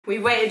We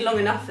waited long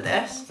enough for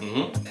this.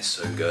 They're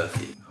so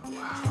girthy. Oh,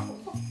 wow.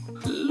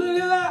 Look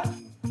at that.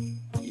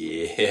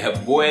 Yeah,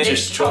 boy.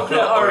 Just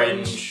chocolate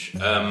orange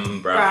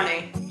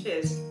brownie.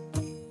 Cheers.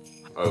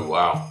 Oh,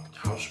 wow.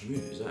 How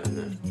smooth is that,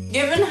 isn't it?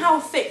 Given how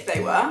thick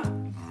they were,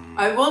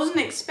 I wasn't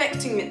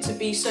expecting it to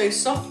be so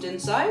soft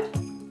inside.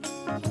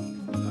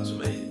 That's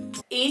amazing.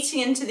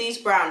 Eating into these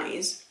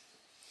brownies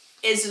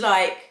is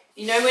like,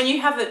 you know when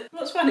you have a...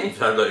 What's funny? It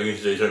sounds like you're going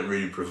to say something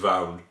really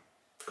profound.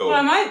 Go on. Well,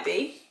 I might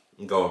be.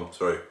 Go on,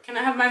 sorry. Can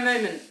I have my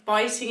moment?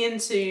 Biting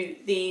into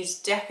these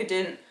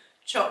decadent,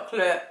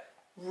 chocolate,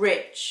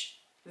 rich,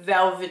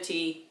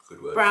 velvety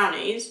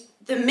brownies.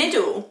 The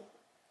middle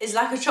is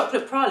like a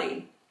chocolate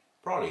praline.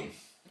 Praline?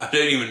 I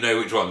don't even know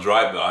which one's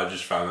right, but I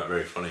just found that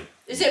very funny.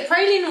 Is it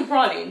praline or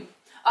praline?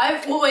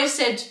 I've always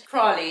said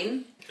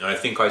praline. And I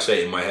think I say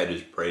it in my head as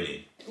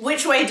praline.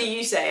 Which way do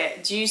you say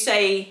it? Do you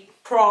say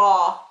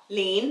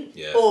praline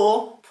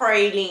or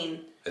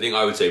praline? I think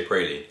I would say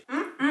praline.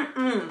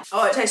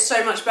 Oh, it tastes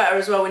so much better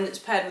as well when it's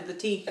paired with the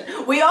tea.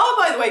 We are,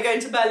 by the way, going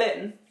to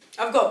Berlin.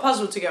 I've got a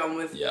puzzle to get on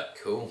with. Yeah,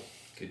 cool.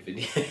 Good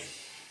video.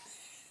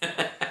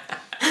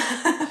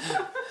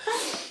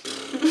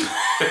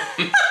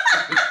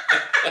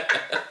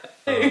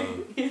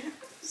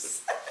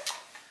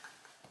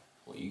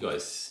 What you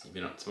guys, you've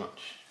been up to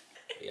much?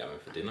 What are you having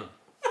for dinner?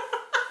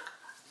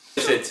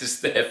 I said to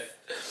Steph,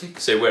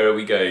 so where are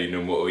we going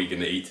and what are we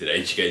going to eat today?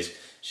 And she goes,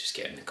 just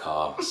get in the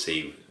car,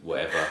 see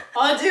whatever.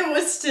 Our deal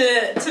was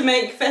to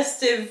make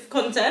festive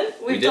content.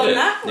 We've done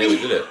that. Yeah, we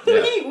did it.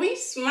 Yeah. We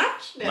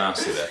smashed it.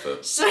 Massive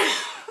effort. So,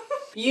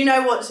 you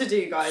know what to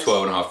do, guys.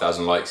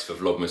 12,500 likes for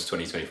Vlogmas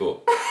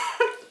 2024.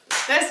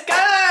 Let's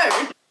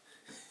go!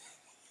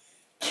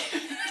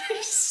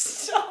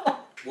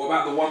 Stop. What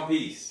about the one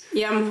piece?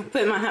 Yeah, I'm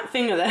putting my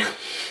finger there.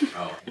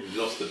 Oh, we've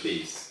lost the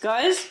piece.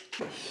 Guys,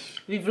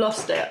 we've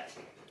lost it.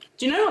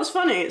 Do you know what's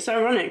funny? It's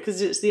ironic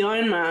because it's the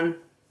Iron Man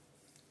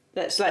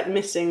that's like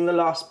missing the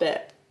last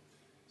bit.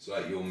 It's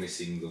like you're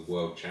missing the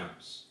world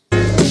champs.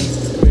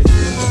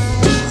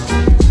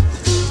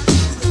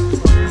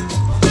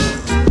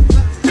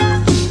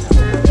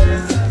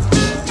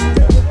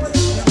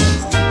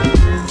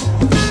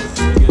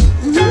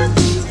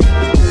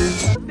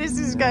 This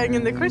is going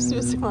in the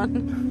Christmas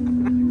one.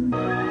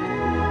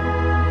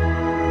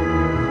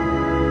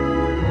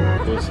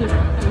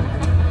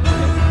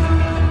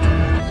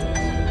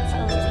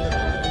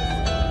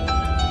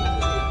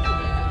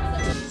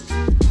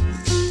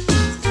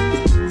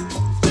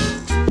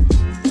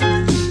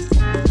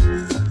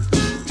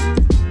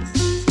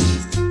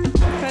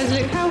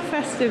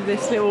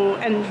 This little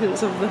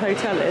entrance of the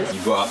hotel is.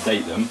 You've got to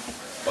update them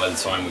by the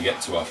time we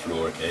get to our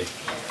floor, okay?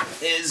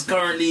 It's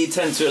currently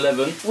 10 to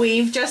 11.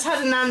 We've just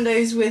had a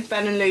Nando's with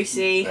Ben and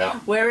Lucy. Yeah.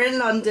 We're in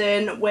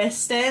London. We're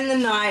staying the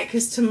night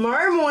because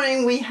tomorrow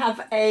morning we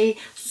have a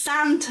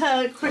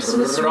Santa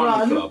Christmas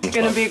run. It's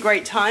going to be a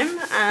great time.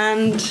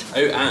 And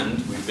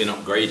we've been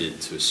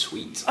upgraded to a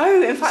suite.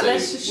 Oh, in fact, so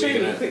let's just show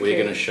you quickly. We're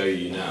going to show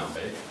you now.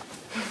 Okay?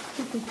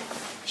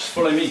 Just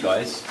follow me,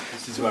 guys.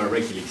 This is where I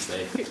regularly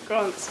stay.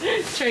 Grant's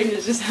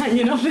trainer's just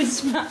hanging off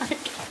his back.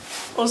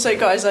 Also,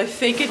 guys, I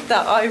figured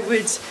that I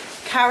would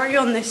carry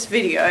on this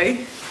video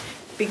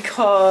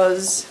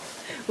because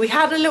we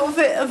had a little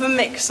bit of a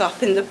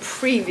mix-up in the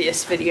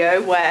previous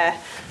video where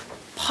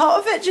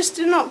part of it just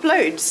didn't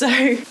upload. So,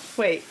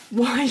 wait,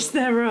 why is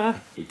there a...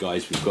 Hey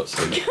guys, we've got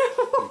some news.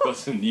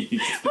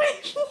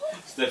 Wait, what?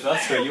 Steph,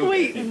 that's where you'll go.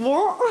 Wait,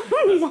 what?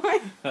 Why?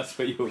 That's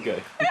where you'll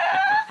go.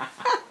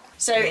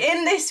 So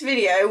in this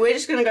video, we're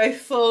just going to go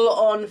full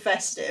on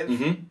festive.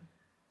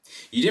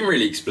 You didn't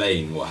really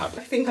explain what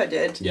happened. I think I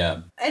did.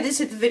 Yeah.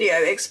 Edited the video,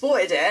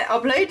 exported it,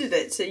 uploaded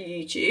it to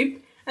YouTube,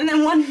 and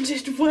then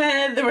wondered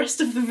where the rest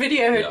of the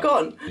video had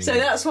gone. So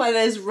that's why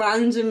there's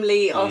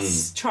randomly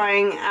us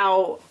trying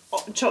out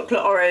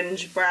chocolate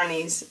orange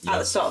brownies at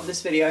the start of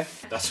this video.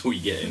 That's all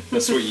you're getting.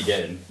 That's what you're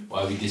getting.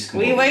 Why are we discombobulated?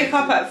 We woke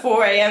up at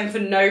 4 AM for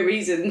no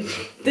reason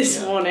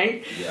this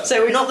morning. Yeah.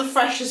 So we're not the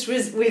freshest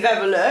we've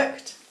ever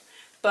looked.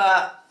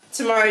 But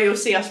tomorrow you'll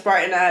see us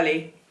bright and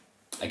early.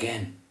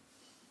 Again.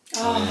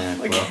 Oh, yeah,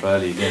 we're up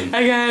early again.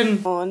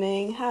 Again.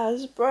 Morning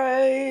has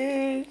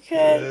broken.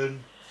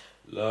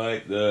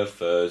 Like the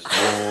first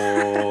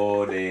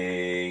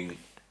morning.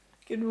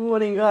 Good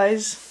morning,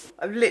 guys.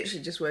 I've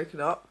literally just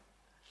woken up.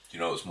 Do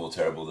you know what's more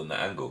terrible than the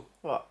angle?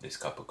 What? This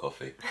cup of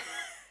coffee.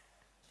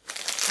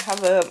 I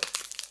have a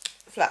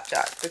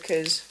flapjack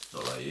because...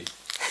 Not like you.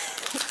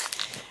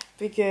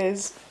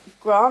 Because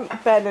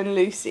Grant, Ben and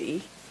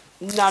Lucy...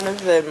 None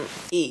of them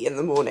eat in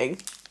the morning.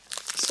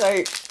 So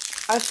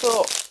I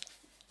thought,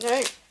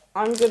 no,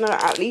 I'm going to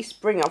at least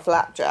bring a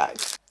flapjack.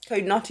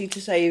 Code Nutty to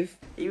save.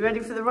 Are you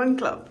ready for the run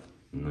club?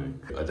 No.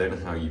 I don't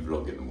know how you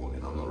vlog in the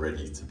morning. I'm not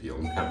ready to be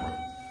on camera.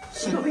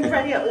 You've got to be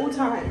ready at all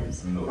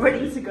times.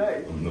 Ready to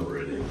go. I'm not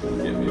ready.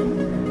 Get me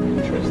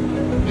interested.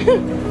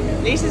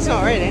 At least it's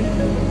not raining.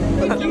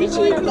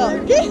 YouTube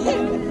vlog.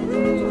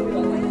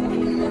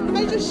 Can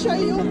I just show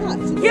your hat?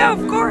 Yeah,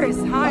 of course.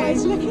 Hi.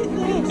 Guys, look at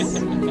this.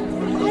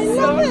 I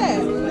love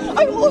it.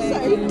 I'm also,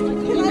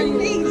 can I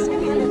please?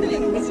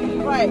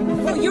 Right, Right.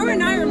 Well, you're an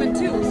Ironman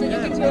too, so you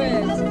can do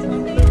it.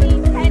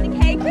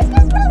 10K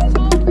Christmas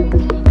present.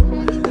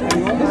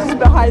 This is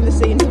behind the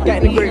scenes of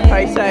getting a group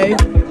photo.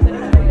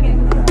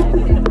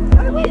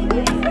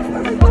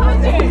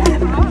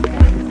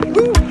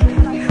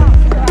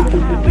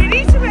 We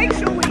need to make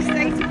sure we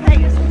stay to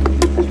pace.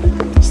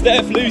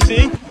 Steph,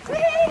 Lucy,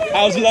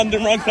 how's the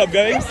London Run Club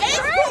going? It's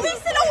cool. We've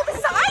seen all the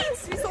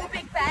sights. We saw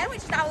Big Ben,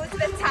 which is now the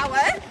Tower.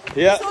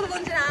 Yeah. We saw the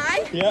London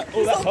Eye. Yeah, all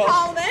We that saw part.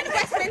 Parliament,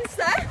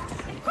 Westminster.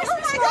 Oh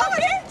my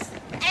God!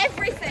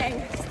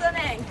 Everything.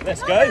 Stunning.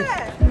 Let's go.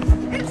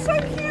 It's so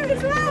cute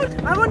as well.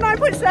 I'm on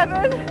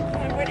 9.7.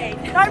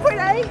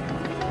 9.8.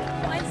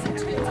 Mine's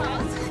 2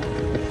 times.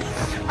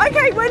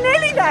 Okay, we're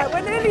nearly there.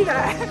 We're nearly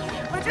there.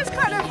 We're just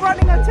kind of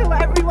running until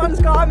everyone's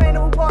Garmin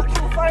or watch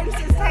or phone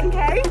says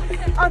 10K.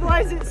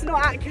 Otherwise, it's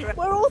not accurate.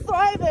 We're all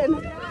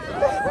thriving.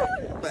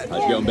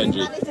 How'd you get on,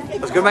 Benji? It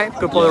was good, mate.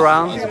 Good pull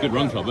around. It's a good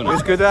run club, isn't It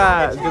was it? good. It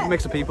was a good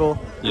mix of people.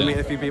 Yeah. Meeting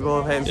a few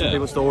people, hearing some Yeah.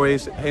 people's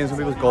stories, hearing some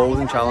people's goals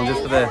and challenges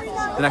for the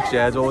next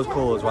year is always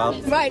cool as well.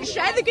 Right,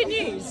 share the good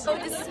news. So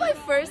this is my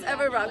first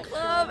ever run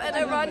club and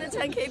I run a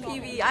 10K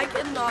PB. I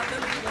cannot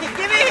believe it.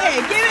 Give it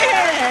here. Give it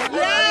here.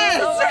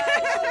 Yes.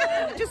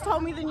 Just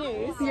told me the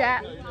news.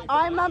 Yeah.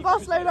 Ironman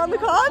Barcelona on the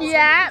cards.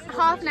 Yeah,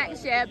 half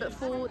next year, but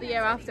full the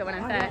year after when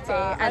I'm 30.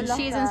 And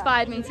she's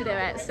inspired me to do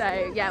it.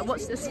 So yeah,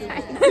 watch this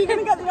space. You're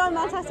gonna get the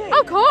Ironman tattoo.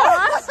 Of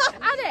course!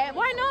 Add it,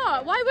 why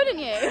not? Why wouldn't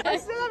you? I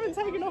still haven't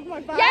taken off my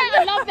bag. Yeah,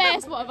 I love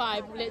this. What a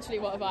vibe. Literally,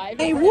 what a vibe.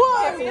 Hey,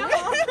 whoa!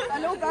 A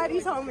little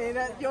birdie told me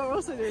that you're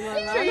also doing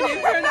Ironman. Training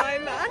for an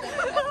Ironman.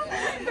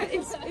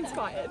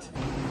 Inspired.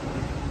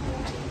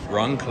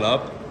 Run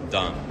club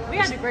done. We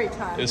had a great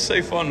time. It was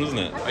so fun, wasn't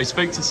it? I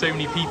spoke to so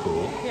many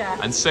people, Yeah.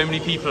 and so many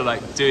people are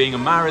like doing a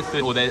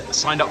marathon, or they're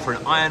signed up for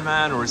an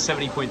Ironman or a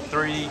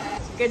 70.3.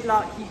 Good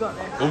luck, you got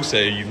this. Also,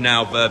 you've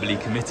now verbally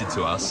committed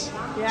to us,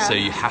 Yeah. so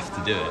you have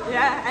to do it.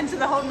 Yeah, and to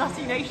the whole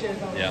Nutty Nation.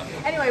 Yeah.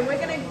 Anyway, we're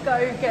gonna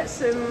go get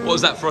some. What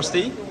was that,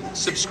 Frosty?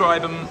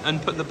 Subscribe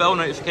and put the bell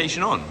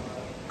notification on.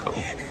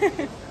 Cool.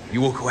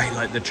 You walk away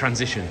like the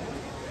transition.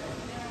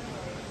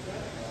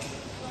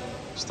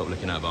 Stop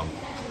looking at Bum.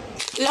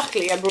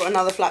 Luckily, I brought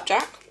another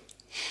flapjack.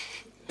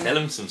 Tell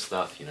them some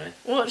stuff, you know.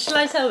 What shall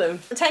I tell them?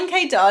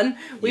 10K done.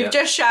 We've Yeah.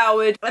 just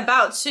showered.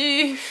 About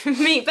to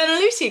meet Ben and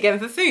Lucy again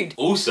for food.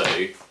 Also,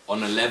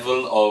 on a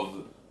level of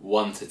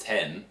 1 to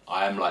 10,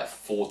 I am like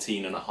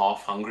 14 and a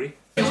half hungry.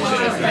 I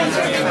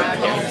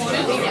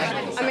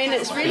mean,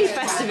 it's really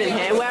festive in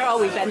here. Where are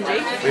we,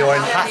 Benji? We are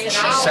in hatch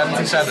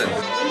 77.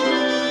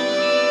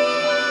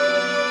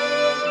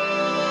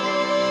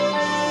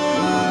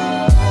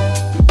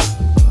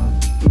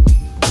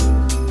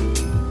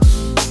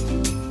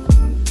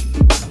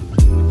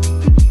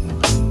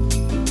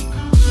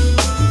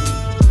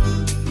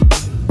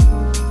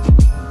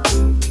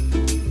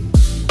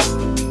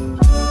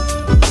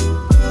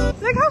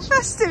 Look how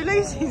festive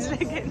Lucy's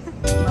looking.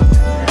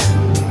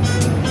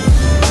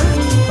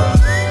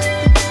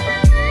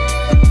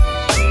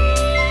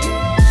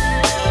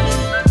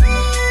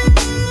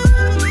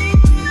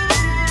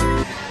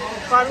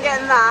 Well, I'm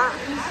getting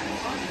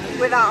that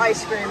without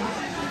ice cream.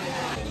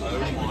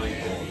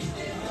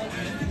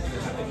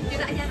 Do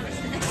that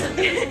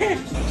again.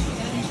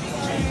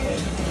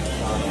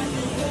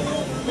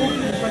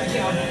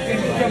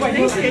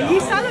 Lucy, are you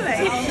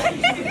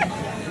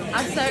salivating?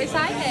 I'm so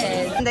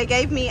excited. They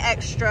gave me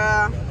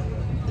extra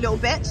little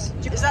bits.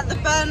 Is that the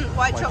burnt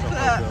white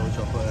chocolate?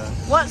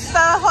 What's the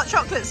hot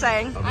chocolate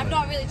saying? I've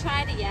not really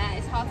tried it yet.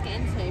 It's hard to get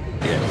into.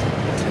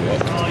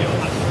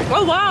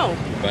 Oh wow!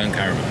 Burnt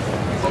caramel.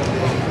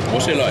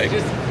 What's it like?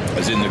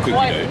 As in the cookie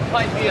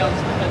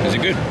dough? Is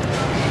it good?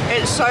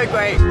 It's so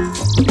great.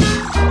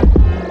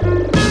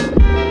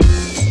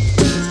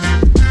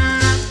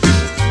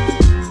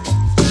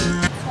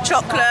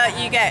 Chocolate,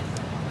 you get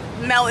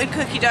melted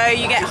cookie dough,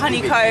 you get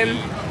honeycomb.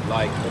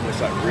 Like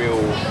almost like real.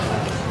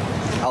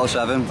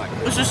 L7.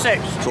 It's just sick.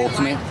 Talk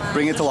to me.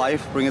 Bring it to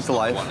life. Bring it to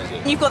life.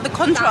 You've got the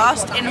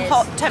contrast in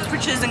hot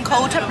temperatures and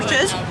cold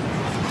temperatures.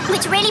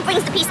 Which really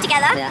brings the piece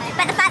together.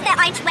 But the fact that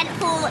I went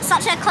for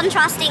such a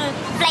contrasting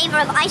flavour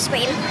of ice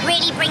cream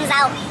really brings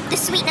out the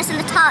sweetness and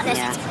the tartness.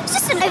 It's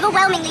just an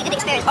overwhelmingly good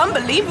experience.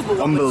 Unbelievable.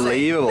 one would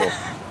say. Unbelievable,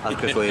 as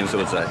Chris Williams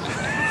would say.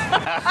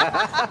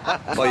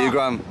 What are you,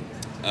 Graham?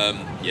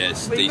 Yeah,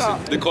 it's We decent.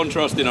 got- The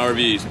contrast in our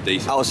reviews is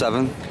decent.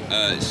 L7.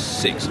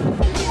 6.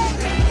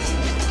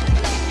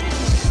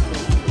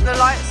 The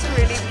lights are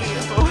really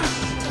beautiful.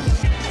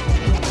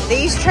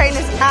 These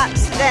trainers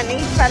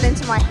accidentally fell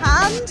into my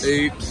hand.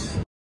 Oops.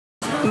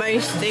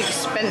 Most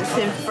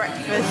expensive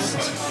breakfast.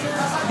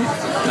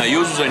 No,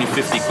 yours was only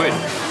 50 quid.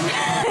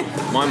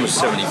 Mine was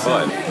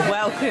 75.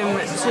 Welcome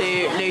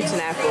to Luton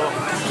Airport.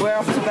 We're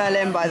off to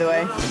Berlin, by the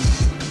way.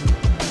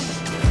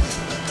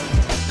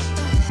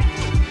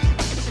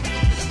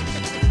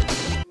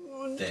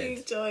 I'm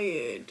too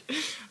tired.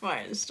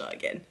 Right, let's start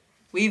again.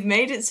 We've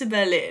made it to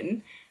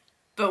Berlin,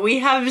 but we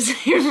have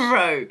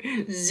zero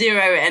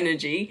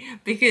energy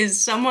because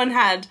someone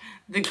had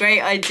the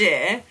great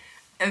idea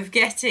of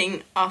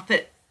getting up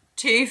at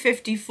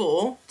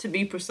 2:54 to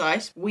be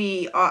precise.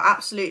 We are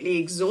absolutely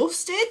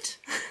exhausted.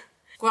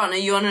 Grant, are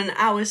you on an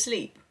hour's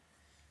sleep?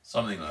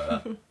 Something like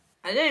that.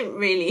 I don't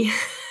really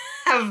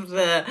have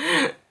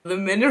the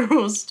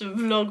minerals to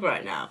vlog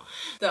right now.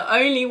 The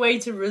only way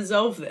to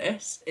resolve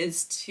this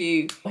is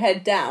to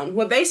head down.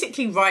 We're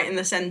basically right in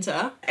the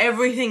centre.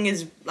 Everything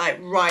is like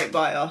right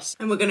by us,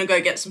 and we're gonna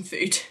go get some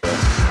food.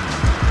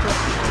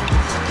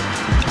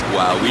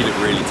 Wow, we look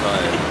really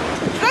tired.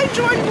 Don't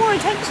draw more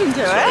attention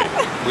to it.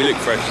 We look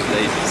fresh as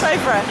daisies. So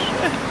fresh.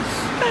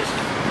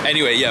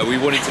 Anyway, yeah, we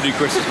wanted to do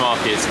Christmas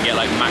markets and get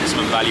like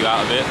maximum value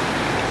out of it.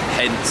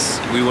 Hence,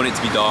 we want it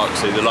to be dark,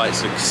 so the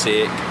lights look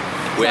sick.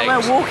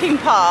 We're walking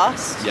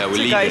past. Yeah, we're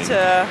leaving.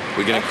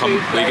 We're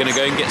gonna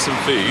go and get some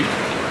food,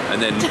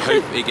 and then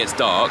hope it gets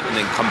dark, and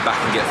then come back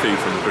and get food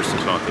from the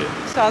Christmas market.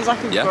 Sounds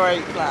like a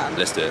great plan.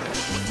 Let's do it.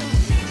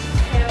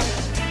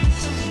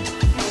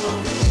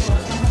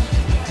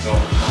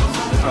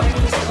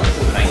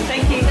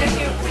 Thank you.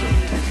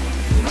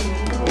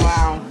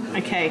 Wow.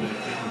 Okay.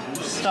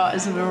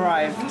 Starters have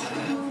arrived.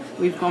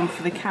 We've gone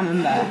for the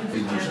camembert.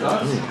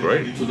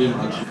 Great.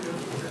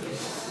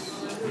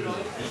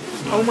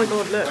 Oh my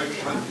god, look.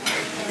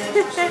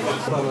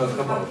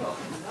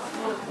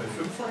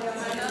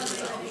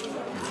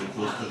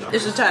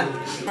 It's a 10.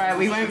 Right,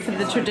 we went for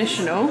the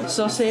traditional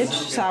sausage,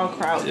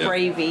 sauerkraut,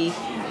 gravy,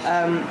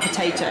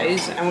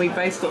 potatoes, and we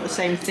both got the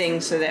same thing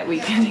so that we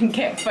couldn't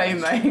get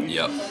FOMO.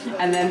 Yep.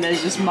 And then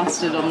there's just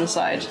mustard on the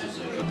side.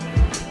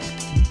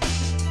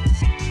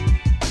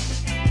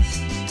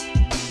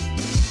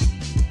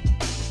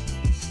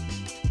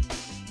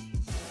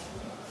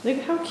 Look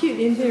at how cute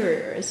the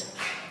interior is.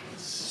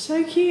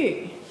 So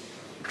cute.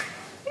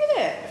 Look at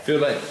it. I feel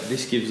like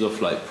this gives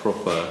off like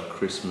proper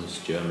Christmas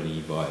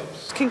Germany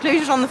vibes.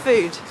 Conclusion on the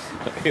food.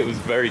 It was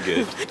very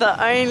good.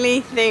 The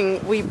only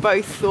thing we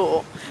both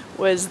thought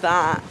was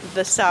that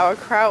the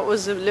sauerkraut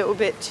was a little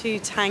bit too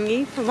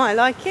tangy for my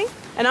liking.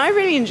 And I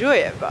really enjoy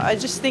it, but I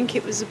just think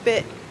it was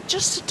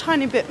just a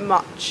tiny bit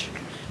much.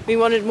 We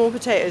wanted more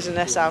potatoes and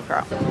less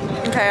sauerkraut.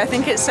 Okay, I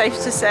think it's safe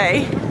to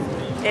say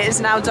it is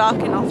now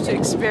dark enough to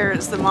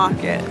experience the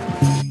market.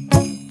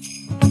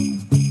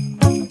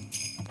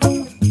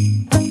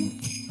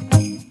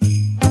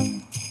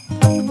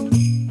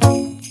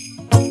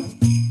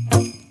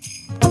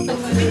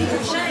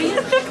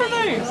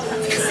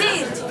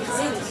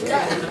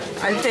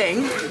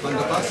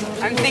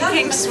 I'm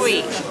thinking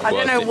sweet. I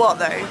don't know what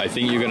though. I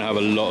think you're going to have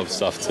a lot of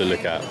stuff to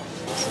look at.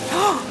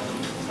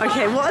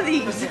 Okay, what are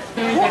these?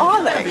 What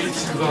are they?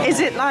 Is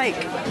it like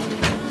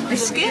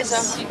biscuits?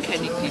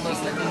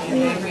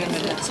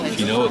 If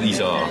you know what these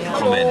are,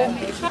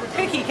 comment.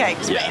 Cookie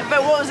cakes. Yeah.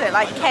 But what was it?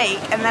 Like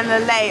cake and then a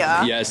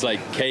layer? Yeah, it's like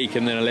cake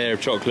and then a layer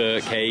of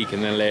chocolate, cake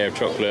and then a layer of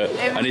chocolate.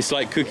 And it's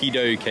like cookie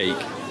dough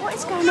cake. What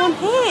is going on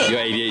here? Your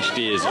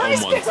ADHD is on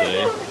one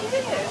today.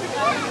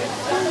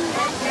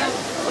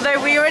 Although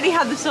we already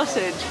had the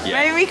sausage. Yeah.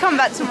 Maybe we come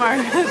back tomorrow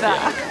with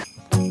that. Yeah.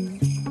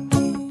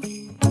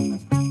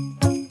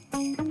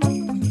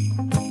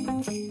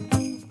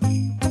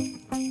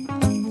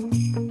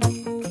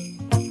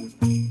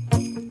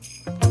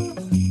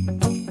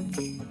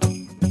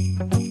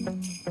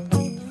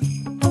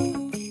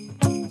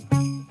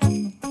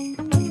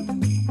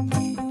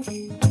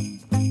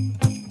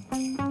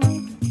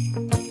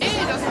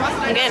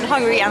 I'm getting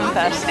hungry and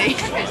thirsty.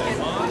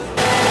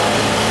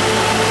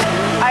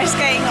 Ice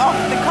skating off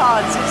the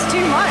cards, it's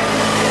too much.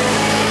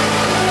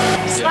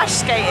 Splash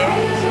skating.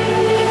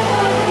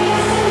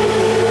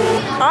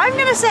 I'm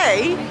gonna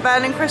say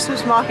Berlin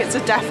Christmas markets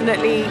are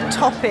definitely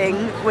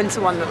topping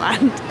Winter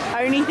Wonderland.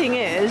 Only thing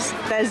is,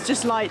 there's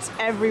just lights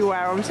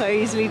everywhere. I'm so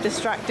easily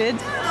distracted.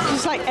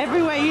 Just like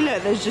everywhere you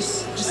look, there's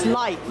just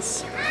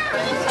lights.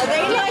 Are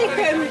they like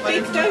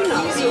big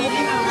donuts?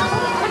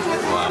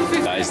 Wow,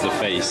 that is the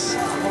face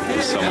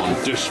of someone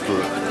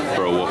desperate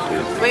for a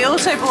waffle. We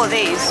also bought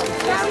these.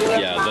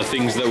 Yeah, the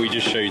things that we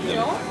just showed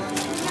them.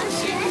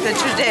 The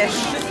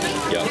tradition.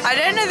 Yeah. I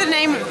don't know the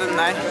name of them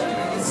though.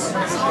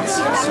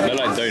 They're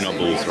like donut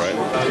balls, right?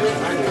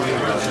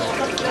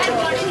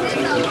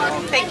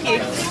 Thank you.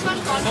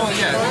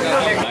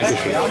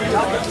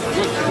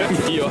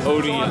 You're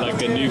holding it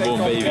like a newborn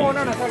baby.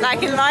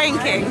 Like in Lion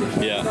King.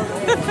 Yeah.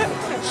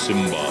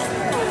 Simba.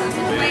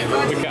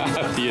 Look at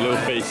how happy your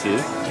little face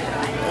is.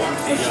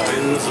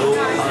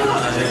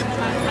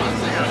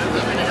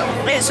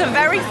 It's a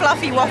very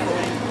fluffy waffle.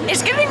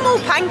 It's giving more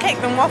pancake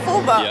than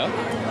waffle, but... Yeah.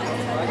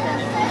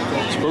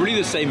 It's probably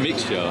the same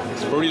mixture.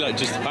 It's probably like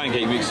just a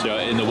pancake mixture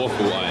in the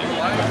waffle iron.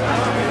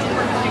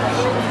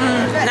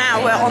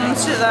 Now we're on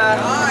to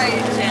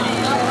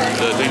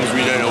the things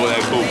we don't know what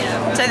they're called.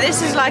 So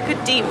this is like a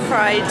deep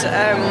fried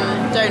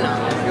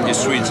donut. It's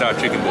sweet and sour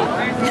chicken ball.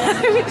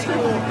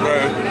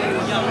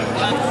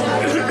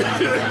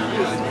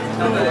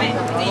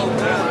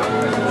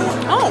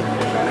 Oh.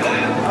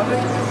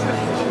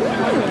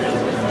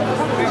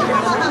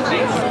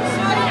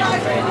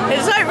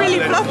 It's like really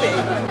fluffy.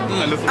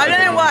 I don't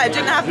know why, I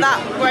didn't have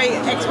that great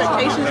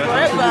expectations for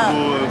it, but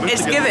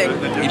it's giving.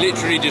 He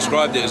literally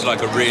described it as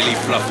like a really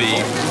fluffy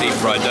deep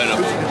fried donut.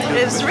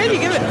 It's really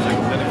giving.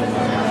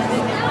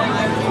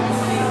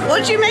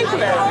 What do you make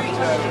of it?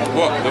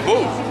 What, the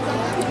balls?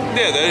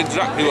 Yeah, they're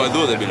exactly what I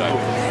thought they'd be like.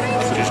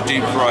 Just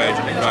deep fried,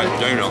 like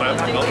donut.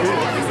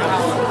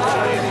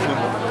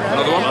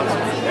 Another one?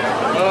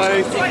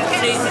 Bye.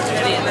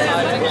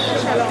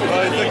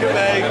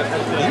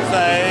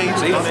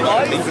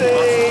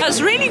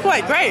 That's really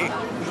quite great.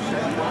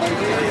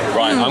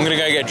 Right, I'm gonna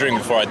go get a drink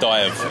before I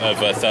die of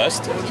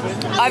thirst.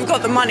 I've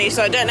got the money,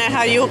 so I don't know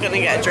how you're going to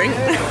get a drink.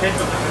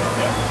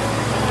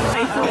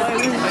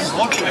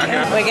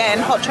 We're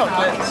getting hot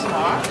chocolates.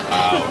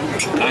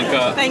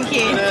 Danke. Thank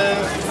you.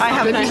 I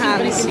have no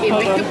hands.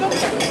 Hold on.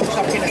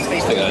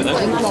 Stick that in there.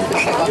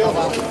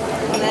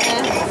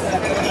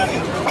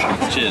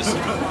 Cheers.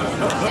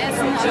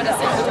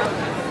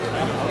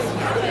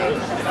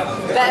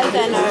 Better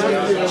than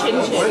chin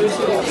chin. You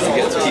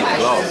get to keep the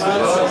glass as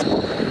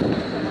well.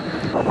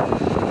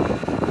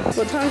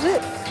 What time is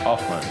it?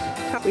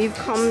 9:30. We've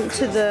come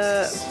to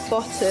the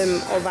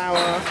bottom of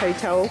our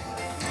hotel.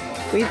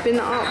 We've been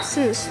up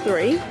since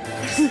 3.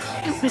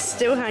 We're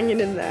still hanging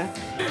in there.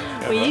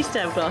 We used to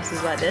have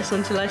glasses like this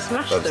until I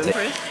smashed them.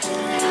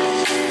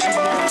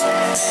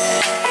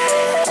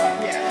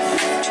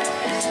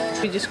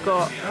 We just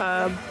got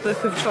a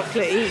book of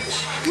chocolate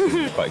each.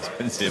 Quite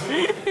expensive.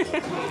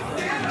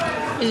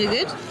 Is it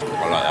good?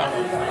 I like that.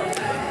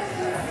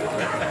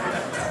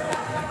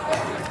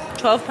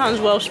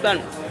 £12 well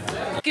spent.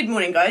 Good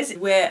morning, guys.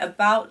 We're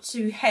about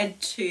to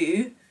head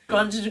to...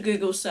 I did a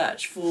Google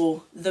search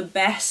for the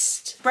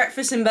best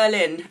breakfast in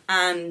Berlin,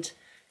 and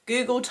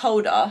Google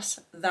told us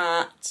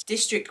that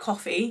District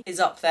Coffee is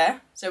up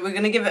there, so we're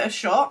going to give it a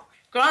shot.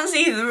 Grant's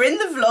either in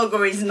the vlog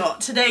or he's not.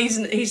 Today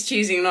he's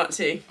choosing not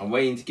to. I'm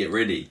waiting to get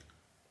ready.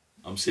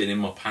 I'm sitting in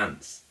my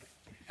pants,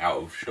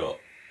 out of shot.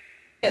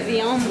 Get the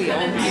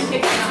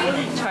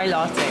ambiance. Chai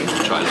latte.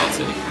 Chai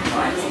latte.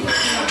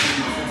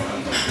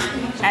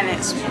 And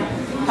it's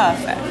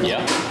perfect.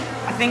 Yeah.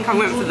 I think I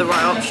went for the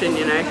right option,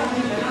 you know.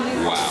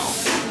 Wow.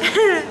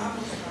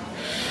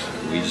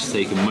 We just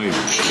take a moment to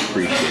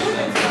appreciate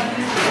that.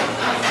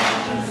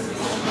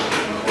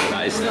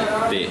 That is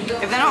thick.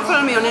 If they're not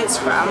following me on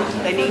Instagram,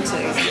 they need to.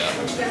 Yeah.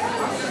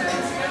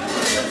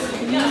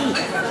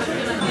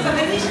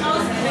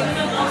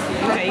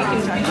 Okay, you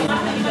can touch it.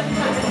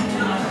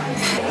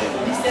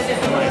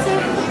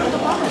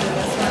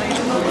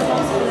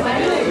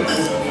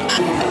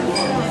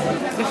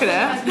 Look at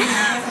that.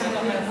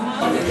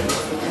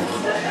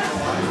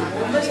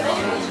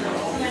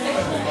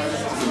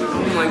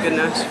 Oh my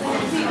goodness.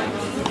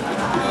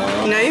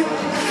 You know,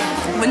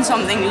 when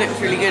something looks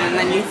really good and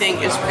then you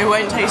think it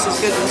won't taste as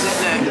good as it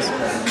looks,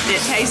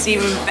 it tastes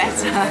even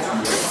better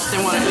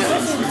than what it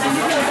looks.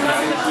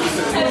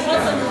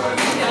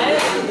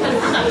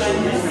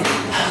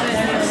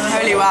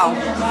 Holy wow.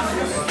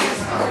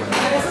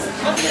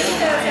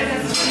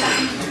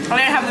 I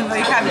don't have the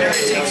vocabulary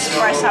to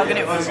express how good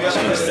it was. Just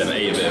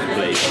ate a bit of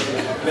plate.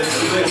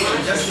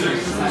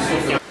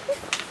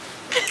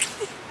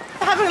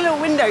 Having a little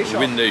window shop.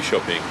 Window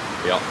shopping.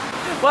 Yeah.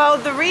 Well,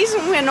 the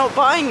reason we're not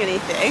buying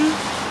anything...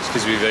 It's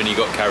because we've only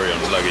got carry-on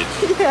luggage.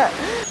 Yeah.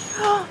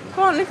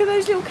 Come on, look at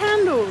those little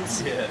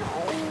candles. Yeah.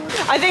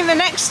 I think the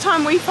next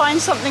time we find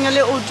something a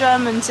little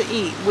German to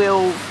eat,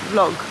 we'll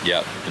vlog.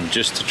 Yeah, and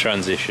just to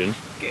transition.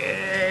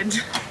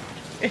 Good.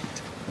 Good.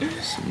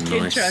 Some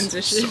Good nice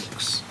transition.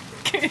 socks.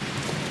 Good.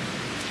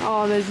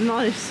 Oh, there's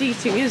nice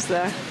seating, is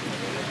there?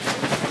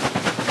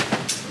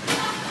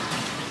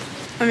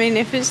 I mean,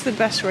 if it's the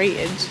best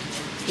rated,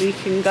 we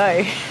can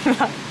go.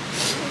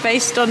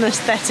 Based on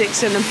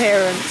aesthetics and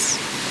appearance,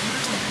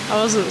 I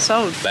wasn't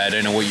sold. But I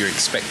don't know what you're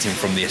expecting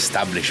from the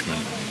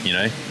establishment, you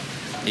know?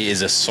 It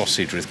is a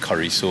sausage with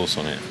curry sauce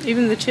on it.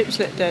 Even the chips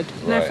look dead.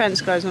 No Right.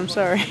 offence, guys, I'm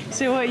sorry.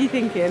 So what are you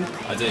thinking?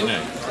 I don't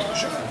know.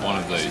 One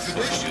of those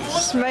sausages.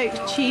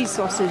 Smoked cheese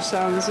sausage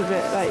sounds a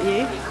bit like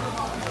you.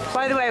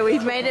 By the way,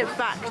 we've made it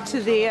back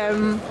to the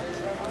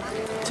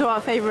to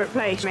our favourite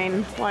place. I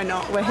mean, why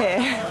not? We're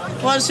here.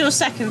 What's your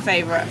second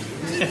favourite?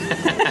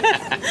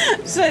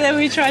 So then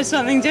we try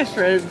something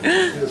different.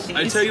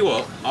 I tell you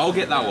what, I'll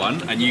get that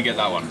one and you get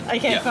that one.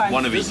 Okay, yeah, fine.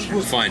 One of each.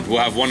 Fine, we'll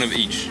have one of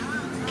each.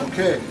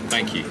 Okay.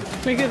 Thank you.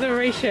 Look at the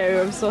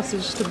ratio of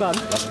sausage to bun.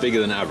 That's bigger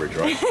than average,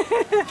 right?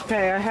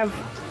 Okay, I have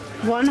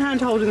one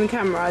hand holding the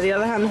camera, the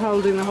other hand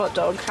holding the hot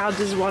dog. How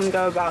does one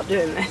go about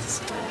doing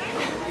this?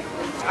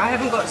 I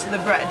haven't got to the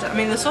bread. I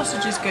mean, the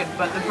sausage is good,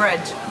 but the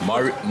bread...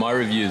 My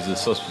review is the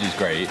sausage is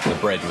great, the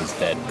bread was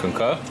dead.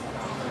 Concur?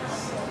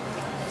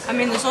 I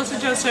mean, the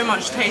sausage has so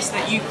much taste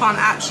that you can't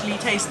actually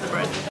taste the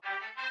bread.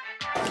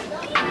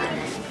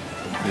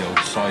 The old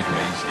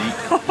sideways eat.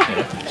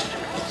 Yeah.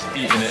 Just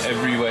eating it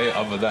every way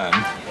other than.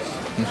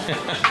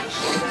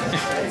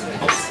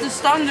 It's the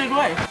standard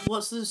way.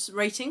 What's this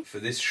rating? For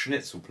this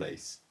schnitzel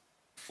place,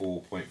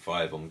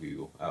 4.5 on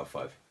Google out of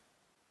 5.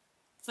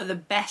 For the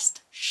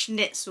best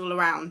schnitzel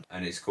around.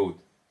 And it's called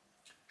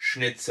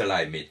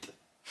Schnitzelei mit.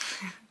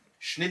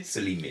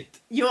 Schnitzeli mit.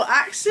 Your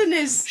accent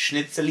is...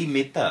 Schnitzeli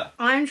mitte.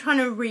 I'm trying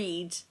to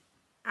read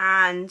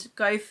and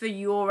go for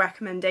your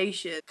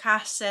recommendation.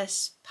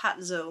 Kasses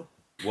Patzel.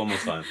 One more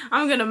time.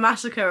 I'm going to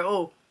massacre it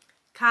all.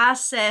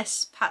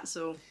 Kasses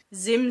Patzel.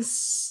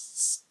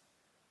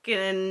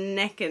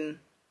 Zimskenecken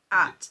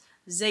at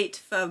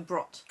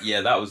Zeitverbrot.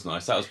 Yeah, that was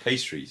nice. That was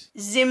pastries.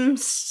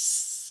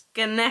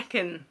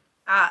 Zimskenecken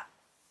at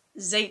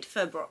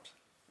Zeitverbrot.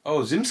 Oh,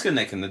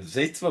 Zimskenecken at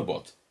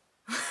Zeitverbot.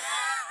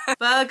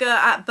 Burger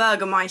at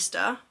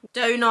Burgermeister.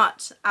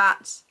 Donut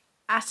at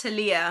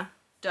Atelier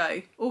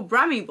Dough. Or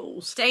Brammy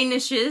Balls.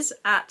 Danishes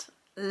at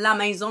La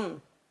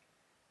Maison.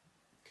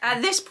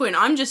 At this point,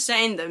 I'm just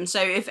saying them,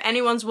 so if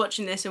anyone's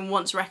watching this and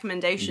wants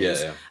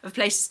recommendations of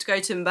places to go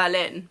to in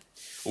Berlin...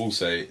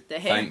 Also,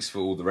 thanks for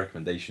all the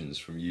recommendations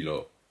from you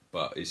lot,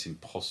 but it's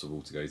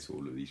impossible to go to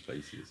all of these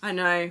places. I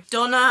know.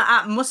 Doner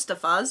at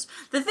Mustafa's.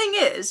 The thing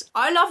is,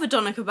 I love a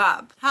doner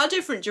kebab. How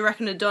different do you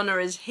reckon a doner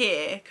is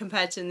here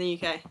compared to in the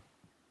UK?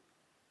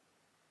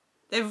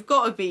 They've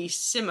got to be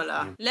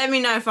similar. Let me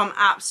know if I'm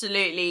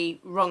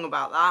absolutely wrong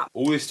about that.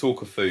 All this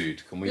talk of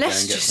food, can we go and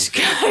get some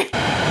food? Let's just go.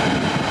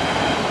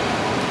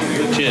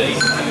 Cheers.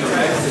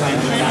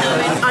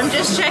 I'm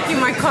just checking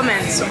my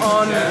comments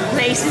on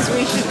places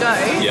we should go.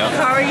 Yeah.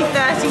 Curry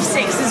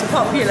 36 is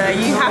popular.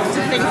 You have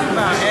to think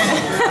about it.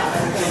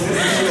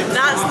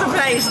 That's the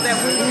place that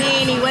we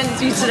nearly went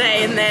to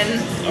today, and then...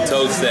 I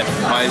told it's the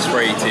highest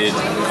rated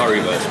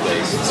currywurst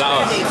place. Is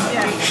that us?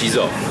 Yeah. She's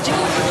off.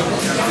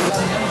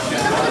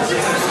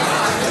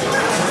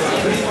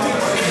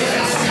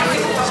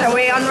 Shall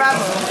we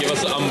unravel? Give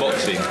us an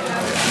unboxing.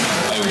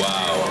 Oh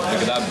wow,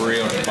 look at that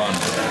brioche bun.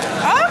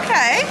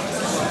 Okay.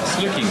 It's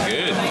looking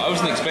good. I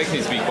wasn't expecting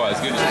it to be quite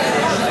as good as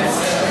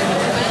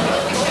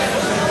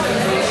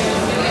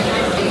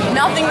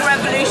Nothing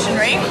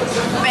revolutionary,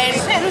 but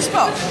it's hit the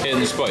spot. Hit in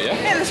the spot, yeah?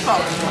 Hit the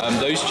spot.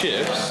 Those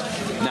chips,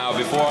 now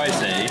before I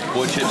say,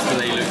 what chips do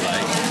they look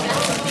like?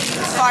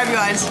 Five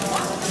Guys.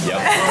 Yep.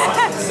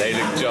 They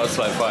look just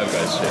like Five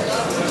Guys chips.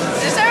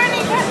 Is there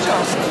any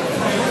ketchup?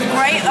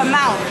 Great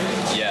amount.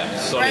 Yeah,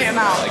 sorry. Great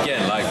amount.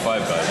 Again, like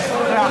Five Guys.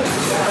 Yeah.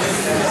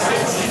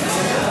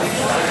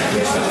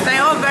 They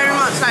are very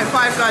much like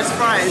Five Guys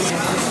fries.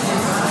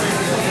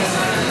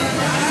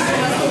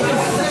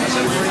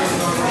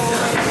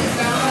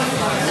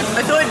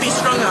 I thought it'd be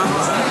stronger.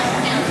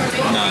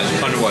 No, it's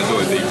kind of what I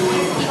thought it'd be.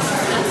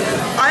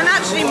 I'm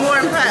actually more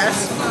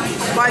impressed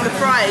by the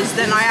fries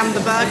than I am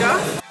the burger.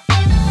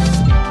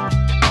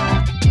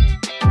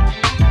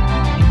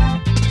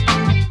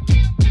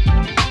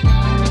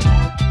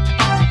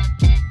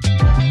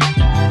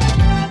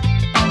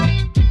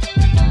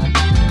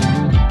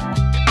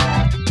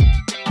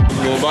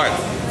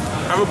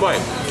 Have a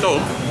bite. No.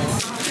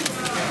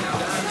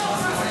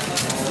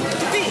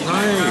 No, I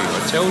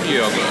told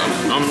you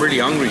I'm really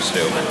hungry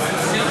still.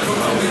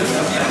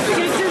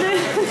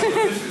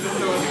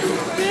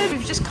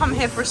 We've just come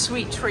here for a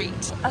sweet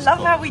treat. I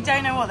love how we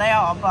don't know what they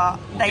are, but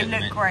they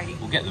look great.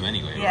 We'll get them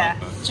anyway. Yeah.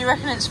 Right? Do you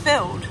reckon it's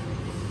filled?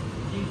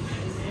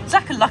 It's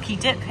like a lucky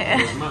dip here.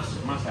 Must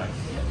have.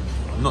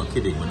 I'm not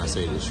kidding when I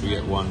say this. Should we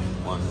get one?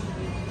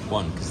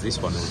 Because this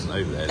one wasn't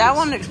over there. That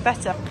one looks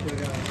better.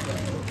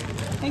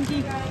 Thank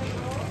you.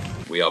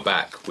 We are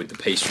back with the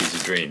pastries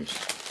of dreams.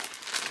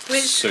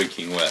 Which...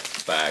 Soaking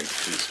wet bag,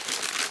 just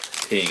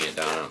peeing it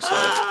down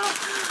outside.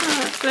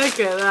 Look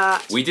at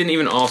that. We didn't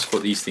even ask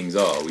what these things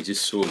are. We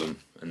just saw them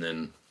and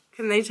then...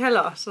 Can they tell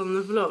us on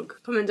the vlog?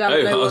 Comment down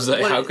below. below. I was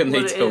like, how can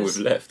they tell we've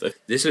left?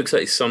 This looks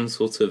like some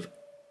sort of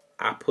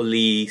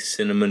apple-y,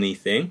 cinnamony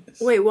thing.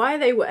 Wait, why are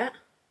they wet?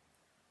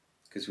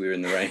 Because we were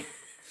in the rain.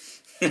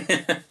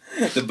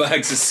 The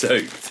bags are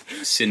soaked.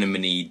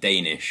 Cinnamony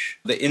Danish.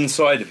 The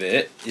inside of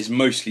it is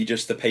mostly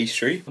just the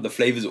pastry. The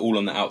flavour's all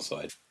on the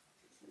outside.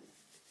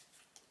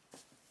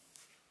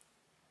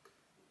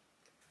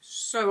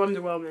 So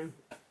underwhelming.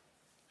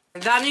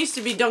 That needs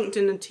to be dunked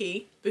in a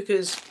tea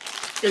because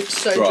it's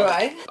so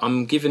dry.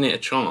 I'm giving it a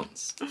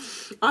chance.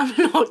 I'm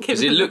not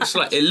giving it looks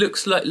like it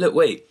looks like it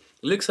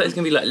looks like it's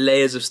gonna be like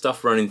layers of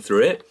stuff running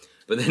through it,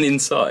 but then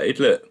inside,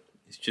 look,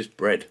 it's just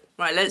bread.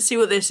 Right, let's see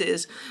what this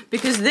is.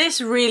 Because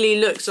this really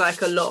looks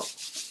like a lot.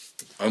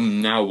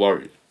 I'm now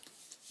worried.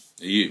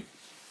 Are you?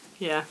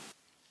 Yeah.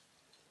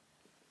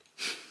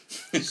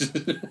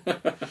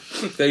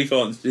 They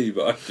can't see,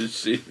 but I can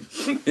see.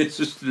 It's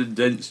just the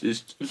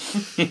densest.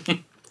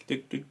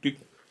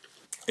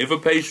 If a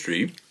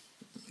pastry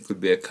could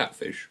be a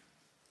catfish.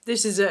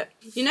 This is it.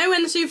 You know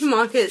when the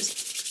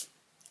supermarkets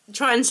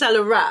try and sell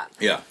a wrap?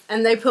 Yeah.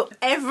 And they put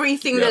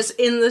everything that's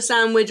in the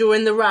sandwich or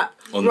in the wrap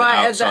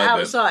right at the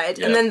outside,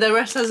 and then the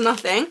rest has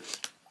nothing?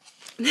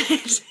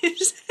 This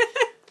is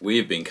it. We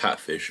have been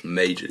catfished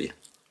majorly.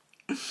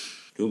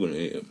 You're gonna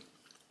eat it.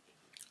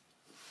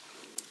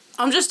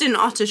 I'm just in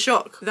utter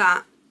shock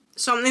that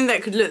something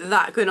that could look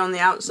that good on the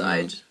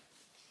outside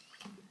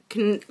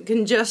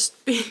can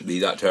just be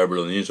that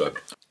terrible on the inside.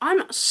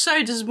 I'm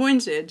so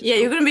disappointed. Yeah,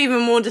 you're going to be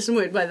even more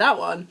disappointed by that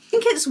one. I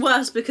think it's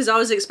worse because I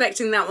was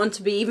expecting that one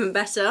to be even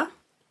better.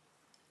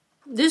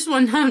 This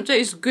one now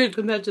tastes good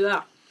compared to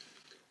that.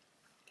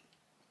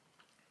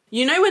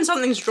 You know when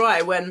something's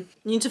dry, when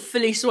you need to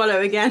fully swallow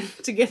again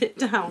to get it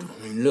down.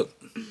 I mean, look.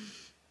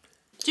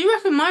 Do you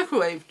reckon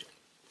microwaved?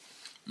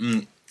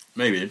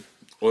 Maybe.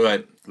 Or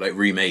like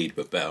remade,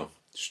 but better.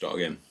 Start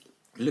again.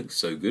 It looks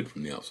so good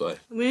from the outside.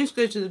 We need to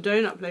go to the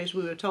donut place,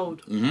 we were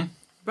told.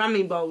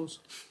 Brammy bowls.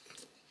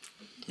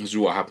 This is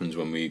what happens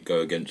when we go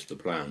against the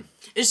plan.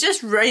 It's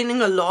just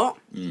raining a lot.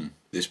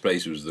 This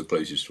place was the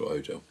closest to our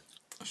hotel.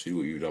 I see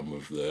what you've done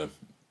with the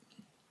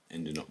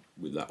ending up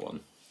with that one.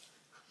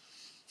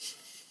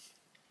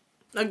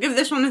 I'll give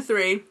this one a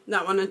 3,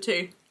 that one a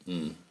 2.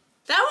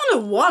 That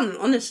one a 1,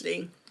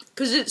 honestly.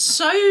 Because it's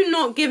so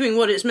not giving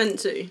what it's meant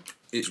to.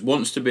 It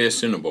wants to be a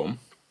Cinnabon,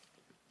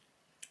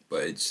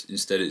 but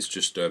instead it's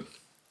just a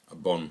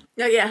bon.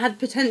 Yeah, it had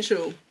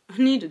potential. I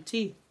need a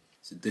tea.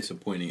 It's a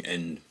disappointing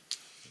end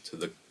to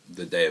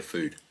the day of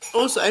food.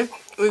 Also,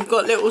 we've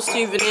got little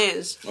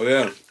souvenirs. Oh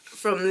yeah.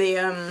 From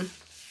the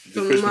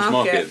Christmas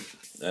market.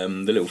 The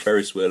little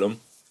Ferris wheel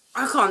on.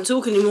 I can't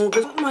talk anymore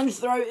because my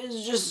throat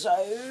is just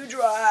so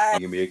dry.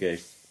 You're gonna be okay.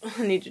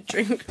 I need a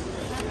drink.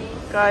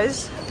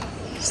 Guys,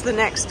 it's the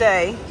next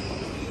day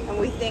and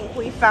we think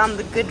we found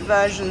the good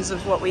versions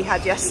of what we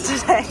had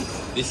yesterday.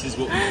 This is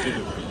what we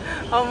did.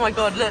 Oh my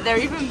god, look, they're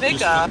even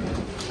bigger. I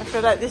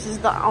feel like this is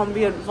the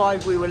ambient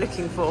vibe we were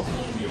looking for.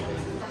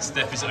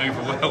 Steph is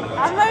overwhelmed.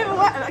 I'm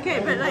overwhelmed. Okay,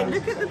 but like,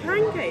 look at the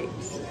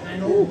pancakes.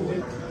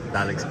 Ooh.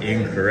 That looks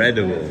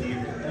incredible.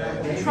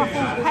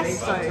 Truffle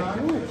pesto.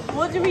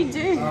 What do we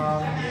do?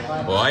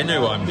 Well, I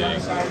know what I'm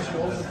doing.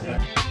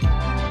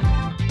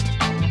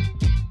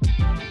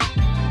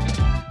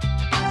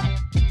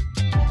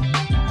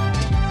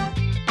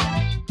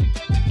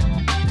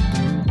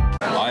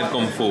 I've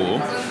gone for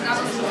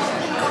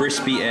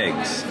crispy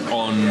eggs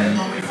on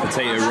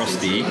potato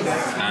rusty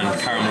and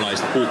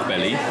caramelised pork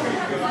belly,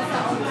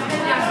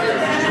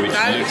 which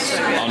looks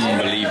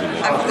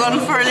unbelievable. I've gone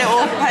for a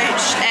little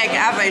poached egg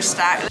avo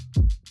stack.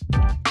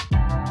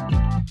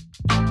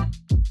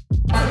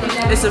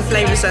 It's a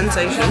flavour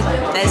sensation.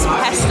 There's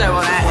pesto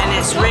on it and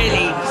it's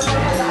really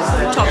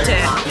top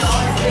tier.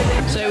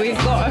 So we've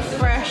got a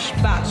fresh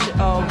batch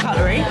of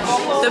cutlery.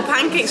 The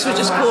pancakes were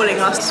just calling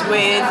us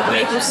with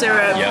maple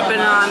syrup,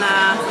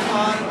 banana.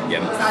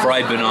 Yeah,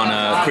 fried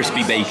banana,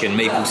 crispy bacon,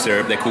 maple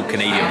syrup. They're called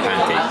Canadian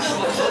pancakes.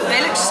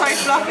 They look so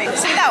fluffy.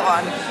 See that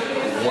one?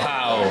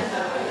 Wow.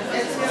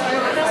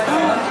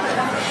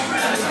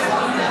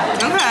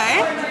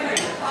 Okay.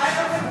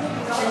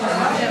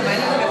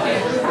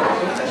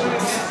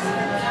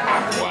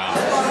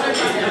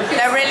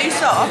 They're really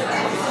soft,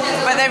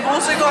 but they've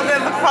also got a bit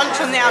of a crunch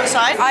on the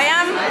outside. I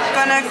am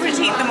gonna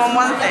critique them on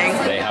one thing.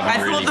 I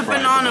thought the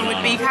banana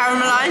would be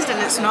caramelized and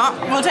it's not.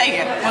 We'll take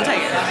it, we'll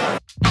take it.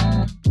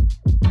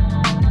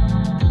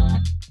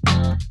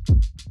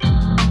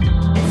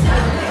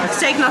 It's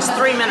taken us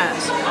 3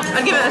 minutes.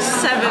 I'd give it a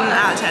 7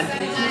 out of 10.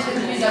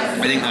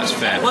 I think that's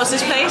fair. What's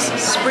this place?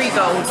 Spree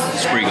Gold.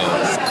 Spree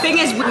Gold. Thing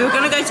is, we were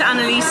gonna go to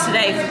Annalise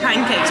today for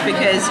pancakes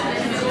because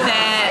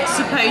they're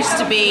supposed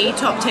to be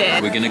top tier.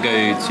 We're gonna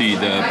go to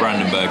the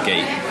Brandenburg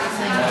Gate.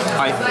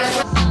 Hi.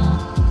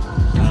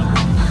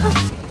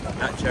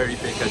 That cherry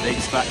picker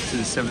dates back to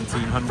the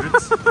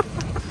 1700s.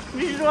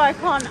 This is why I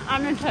can't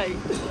annotate.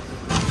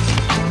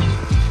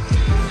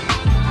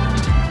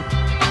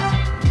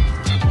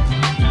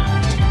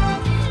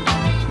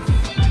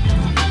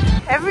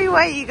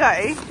 Everywhere you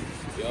go,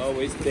 You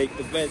always take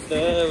the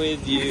better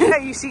with you.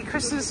 you see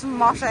Christmas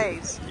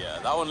marchés. Yeah,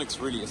 that one looks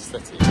really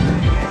aesthetic.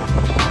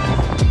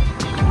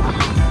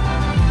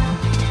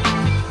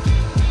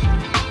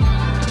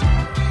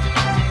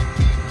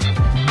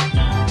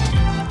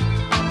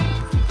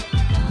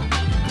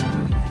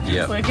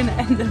 Yeah. We're gonna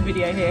end the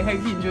video here.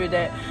 Hope you enjoyed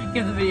it.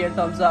 Give the video a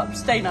thumbs up.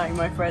 Stay nutty,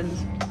 my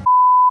friends.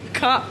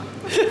 Cut.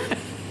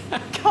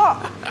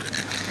 Cut.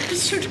 You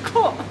should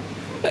cut.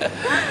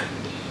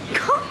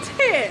 Cut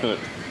it.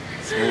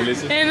 Small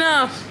is it?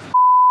 Enough.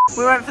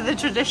 We went for the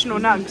traditional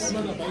nugs.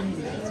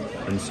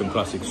 And some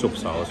classic sub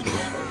sour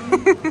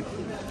sauce.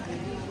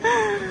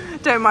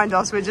 Don't mind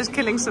us. We're just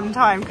killing some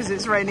time because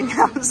it's raining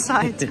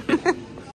outside.